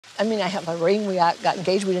I mean, I have a ring. We got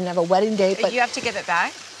engaged. We didn't have a wedding date. But you have to give it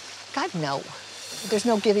back? God, no. There's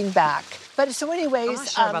no giving back. But so anyways... I'm not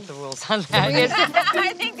sure about the rules on that.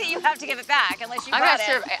 I think that you have to give it back unless you brought it.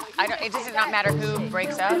 I'm not sure. It does not matter who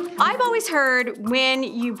breaks up. I've always heard when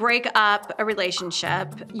you break up a relationship,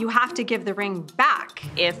 you have to give the ring back.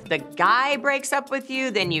 If the guy breaks up with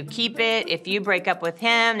you, then you keep it. If you break up with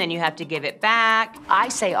him, then you have to give it back. I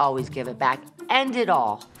say always give it back. End it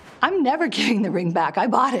all. I'm never giving the ring back. I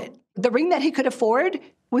bought it. The ring that he could afford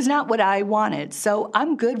was not what I wanted, so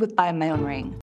I'm good with buying my own ring.